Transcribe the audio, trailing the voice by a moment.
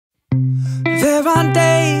There are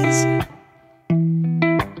days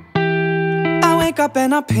I wake up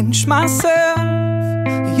and I pinch myself.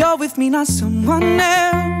 You're with me, not someone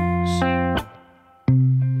else.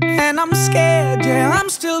 And I'm scared, yeah, I'm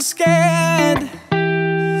still scared.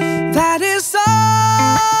 That is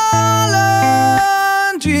all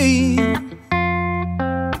a dream.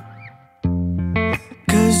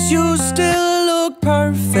 'Cause you still look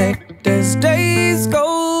perfect as days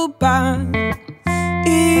go by.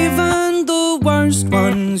 Even the worst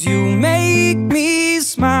ones, you make me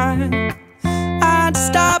smile. I'd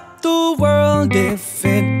stop the world if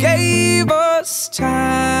it gave us time.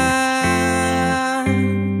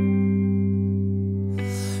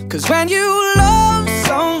 'Cause when you love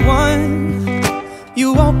someone, you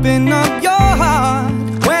open up your heart.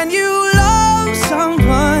 When you love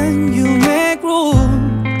someone, you make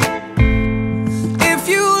room. If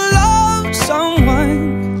you love someone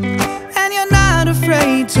and you're not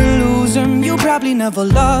afraid to lose them, you probably never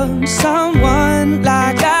loved someone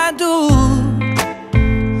like I do.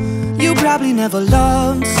 You probably never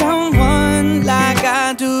loved someone like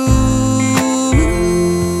I do.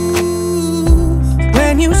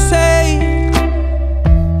 When you say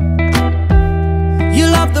you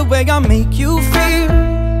love the way I make you feel,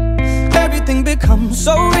 everything becomes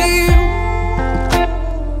so real.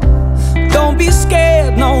 Don't be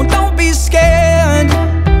scared, no, don't be scared.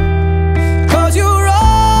 'Cause you're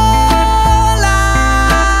all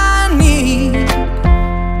I need.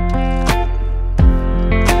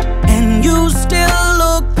 And you still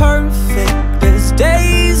look perfect as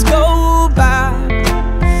days go by.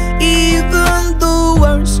 Even the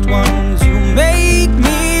worst ones, you make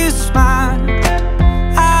me smile.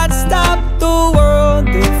 I'd stop the world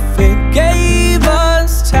if it gave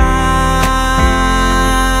us time.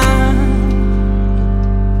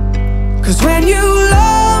 'Cause when you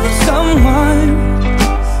love someone,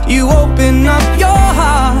 you open up your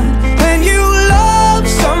heart. When you love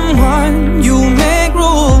someone, you make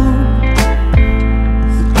room.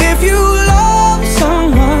 If you love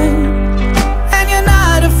someone and you're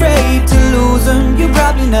not afraid to lose them, you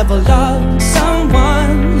probably never loved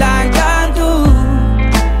someone like I do.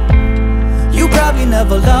 You probably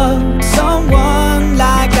never loved someone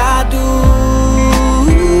like I do.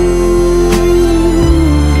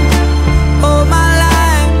 All my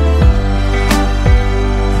life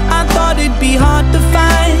I thought it'd be hard to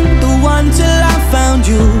find the one till I found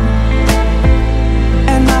you.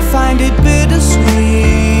 And I find it bittersweet.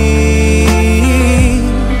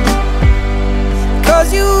 'Cause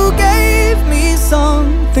you gave me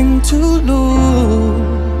something to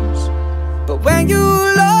lose. But when you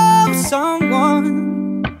love someone,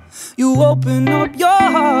 you open up your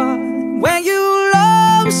heart. When you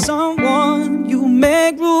love someone, you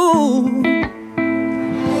make room.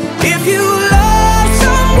 If you love